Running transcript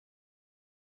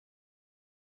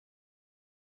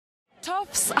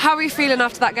Toffs, how are you feeling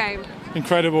after that game?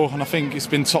 Incredible, and I think it's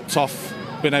been topped off.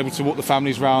 Being able to walk the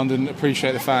families round and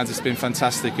appreciate the fans, it's been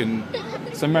fantastic, and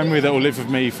it's a memory that will live with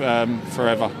me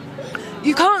forever.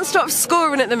 You can't stop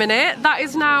scoring at the minute. That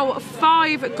is now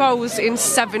 5 goals in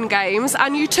 7 games,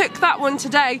 and you took that one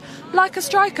today like a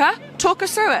striker. Talk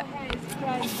us through it.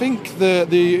 I think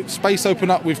the space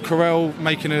opened up with Carell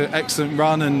making an excellent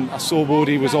run, and I saw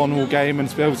Wardy was on all game, and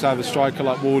to be able to have a striker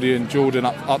like Wardy and Jordan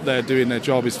up there doing their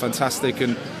job is fantastic.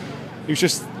 And it was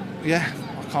just,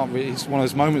 it's one of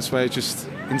those moments where it's just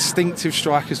instinctive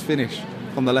strikers finish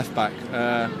from the left back.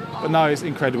 But no, it's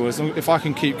incredible. If I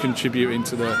can keep contributing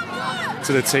to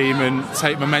the team and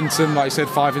take momentum, like I said,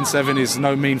 5 in 7 is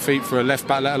no mean feat for a left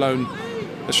back, let alone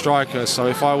a striker. So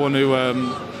if I want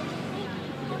to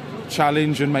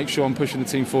challenge and make sure I'm pushing the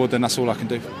team forward, then that's all I can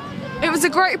do. It was a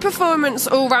great performance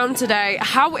all round today.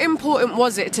 How important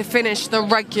was it to finish the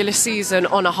regular season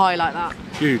on a high like that?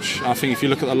 Huge. I think if you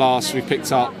look at the last, we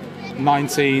picked up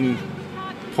 19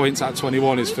 points out of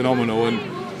 21 is phenomenal, and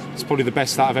it's probably the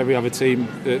best out of every other team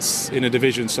that's in a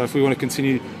division. So if we want to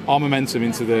continue our momentum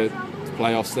into the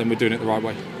playoffs, then we're doing it the right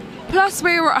way. Plus,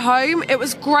 we were at home. It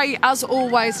was great, as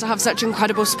always, to have such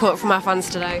incredible support from our fans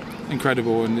today.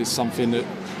 Incredible, and it's something that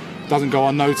doesn't go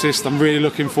unnoticed. I'm really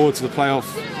looking forward to the playoff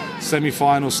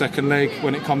semi-final second leg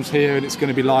when it comes here, and it's going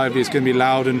to be lively, it's going to be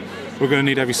loud, and we're going to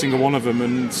need every single one of them.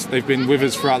 And they've been with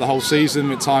us throughout the whole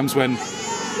season at times when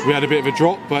we had a bit of a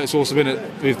drop, but it's also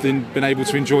we've been able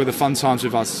to enjoy the fun times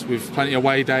with us, with plenty of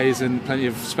away days and plenty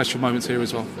of special moments here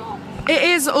as well. It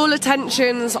is all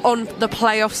attentions on the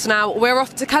playoffs now. We're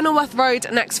off to Kenilworth Road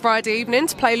next Friday evening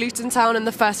to play Luton Town in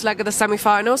the first leg of the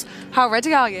semi-finals. How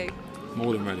ready are you?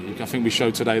 More than ready. I think we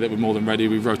showed today that we're more than ready.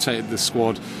 We've rotated the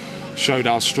squad, showed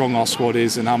how strong our squad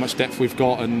is and how much depth we've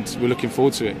got, and we're looking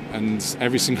forward to it. And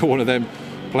every single one of them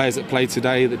players that played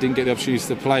today that didn't get the opportunity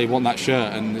to play want that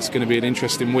shirt, and it's going to be an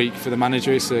interesting week for the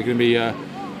manager. It's going to be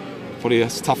probably the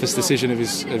toughest decision of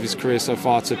his career so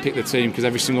far to pick the team, because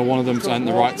every single one of them's earned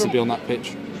the right to be on that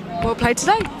pitch. Well played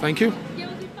today. Thank you.